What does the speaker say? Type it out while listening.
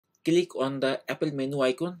click on the Apple menu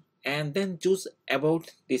icon and then choose about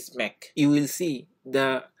this Mac. You will see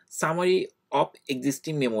the summary of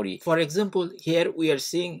existing memory. For example, here we are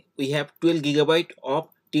seeing we have 12 GB of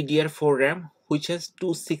DDR4 RAM which has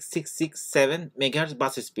 26667 MHz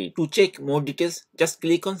bus speed. To check more details, just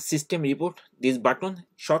click on System Report, this button.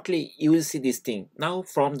 Shortly you will see this thing. Now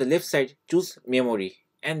from the left side, choose Memory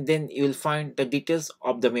and then you will find the details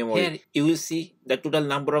of the memory. Here you will see the total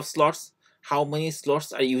number of slots, how many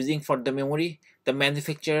slots are using for the memory, the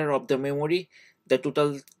manufacturer of the memory, the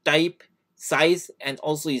total type, size and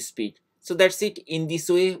also speed. So that's it. In this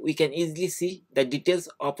way we can easily see the details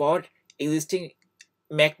of our existing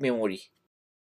Mac memory.